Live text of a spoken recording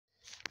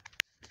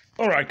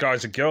Alright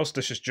guys and girls,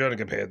 this is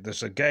jerninhgam here.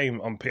 There's a game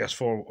on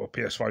PS4 or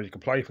PS5 you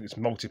can play. I think it's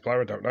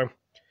multiplayer, I don't know.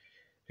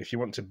 If you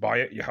want to buy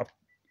it, you have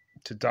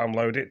to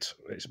download it.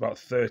 It's about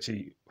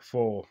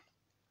 $34.99.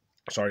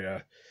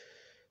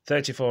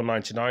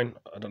 I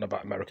don't know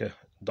about America.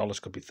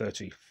 Dollars could be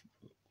 30,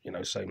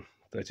 same,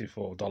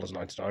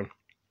 $34.99.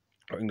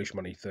 Or English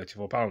money,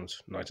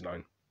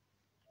 £34.99.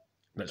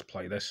 Let's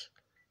play this.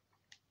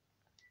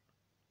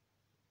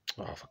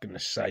 Oh, for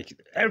goodness sake.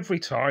 Every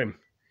time.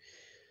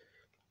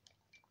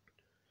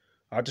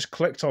 I just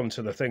clicked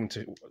onto the thing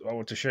I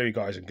want to show you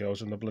guys and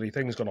girls, and the bloody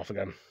thing's gone off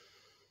again.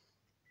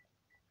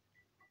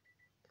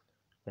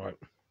 Right.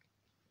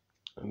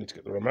 I need to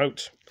get the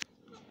remote.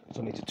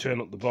 So I need to turn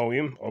up the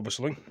volume,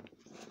 obviously.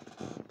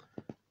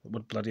 It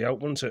would bloody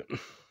help, wouldn't it?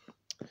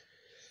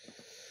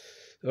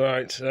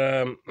 Right,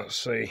 let's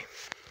see.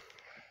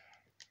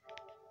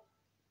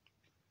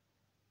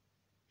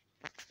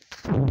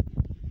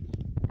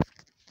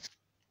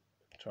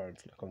 Try and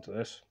flick onto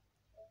this.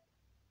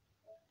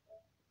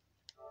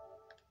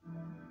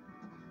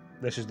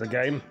 This is the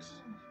game.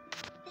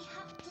 They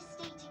have to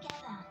stay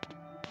together.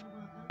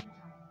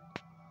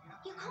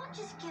 You can't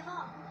just give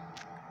up.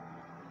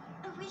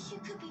 I wish you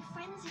could be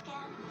friends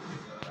again.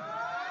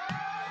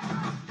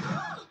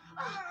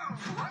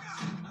 What?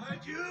 Are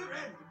you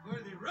ready for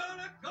the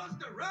roller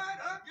coaster ride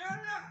of your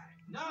life?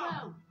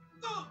 No.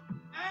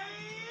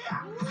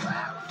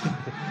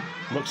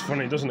 Looks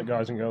funny, doesn't it,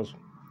 guys and girls?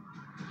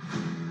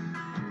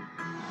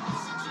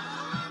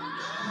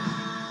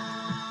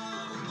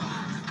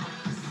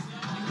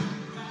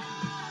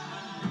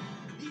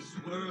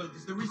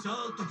 Is the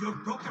result of your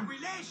broken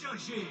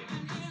relationship.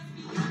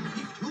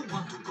 If you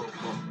want to go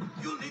home,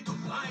 you'll need to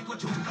find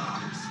what you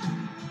lost.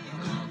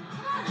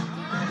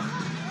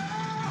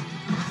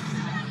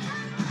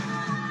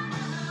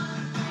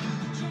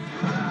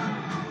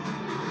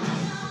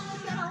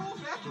 Is that our old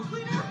vacuum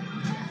cleaner?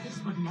 This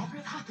would never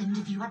have happened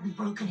if you hadn't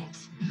broken it.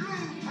 You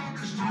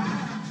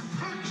understand?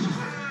 Fix me!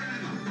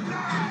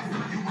 Now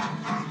you will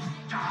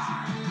both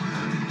die!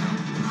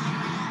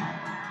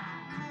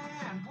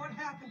 What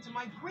happened to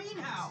my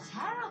greenhouse? It's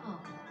terrible.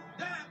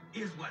 That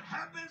is what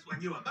happens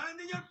when you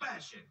abandon your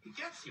passion. It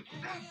gets you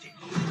frantic.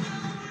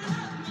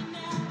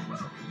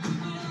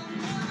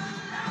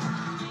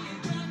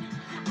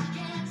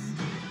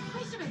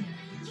 Wait a minute.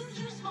 You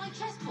used my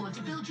chessboard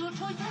to build your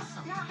toy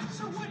castle. Yeah,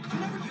 so what? You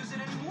never use it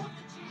anymore?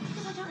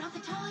 Because I don't have the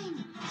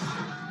time.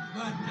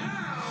 But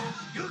now,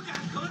 you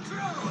can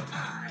control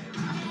time.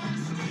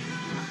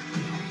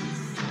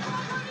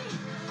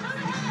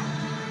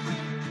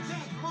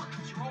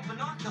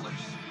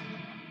 Binoculars.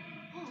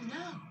 Oh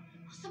no,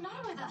 what's the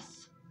matter with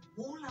us?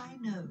 All I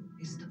know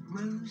is that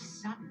Rose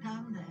sat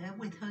down there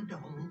with her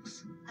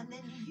dolls, and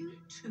then you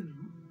two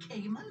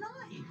came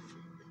alive.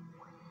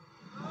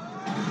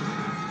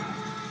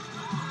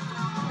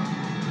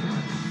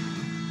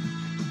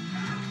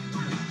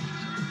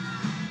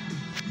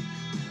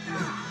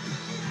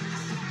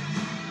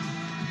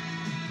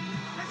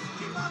 Let's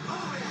keep on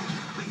going.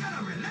 We got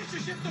a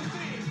relationship to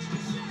fix.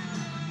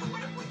 But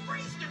what if we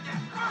freeze to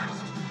death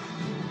first?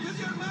 Use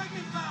your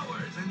magnet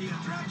powers, and the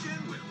attraction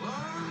will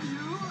warm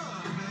you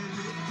up,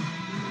 baby.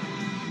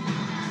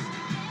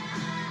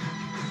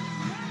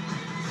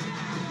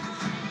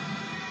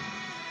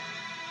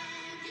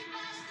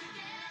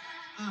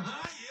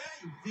 Yeah,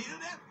 you feel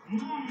that?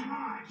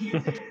 He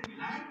did.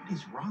 What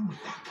is wrong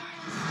with that guy?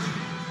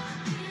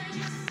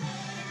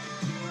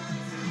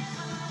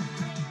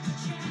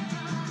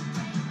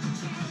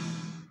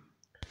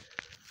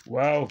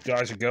 Well,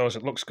 guys and girls,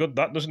 it looks good,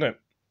 that, doesn't it?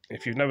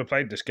 If you've never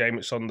played this game,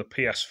 it's on the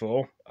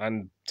PS4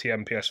 and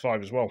TM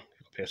PS5 as well.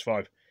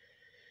 PS5.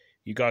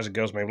 You guys and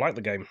girls may like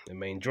the game and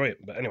may enjoy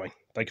it. But anyway,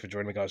 thank you for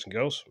joining me, guys and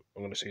girls.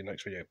 I'm going to see you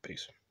next video.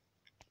 Peace.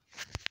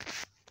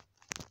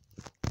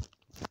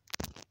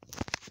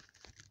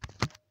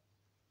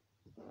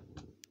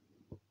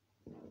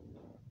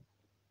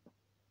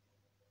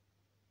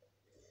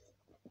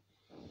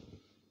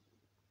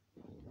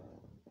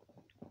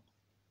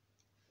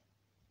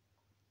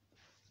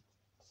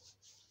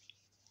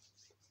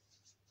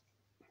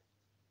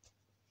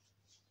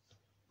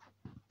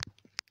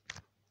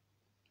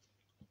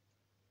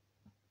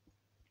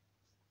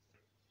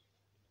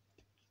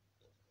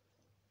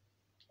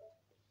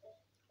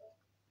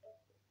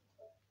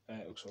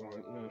 It looks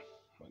alright, no.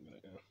 Wait a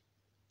minute, yeah.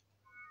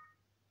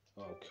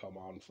 Oh, come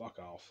on, fuck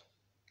off.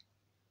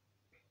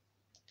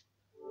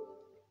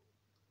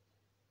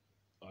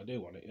 I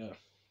do want it, yeah.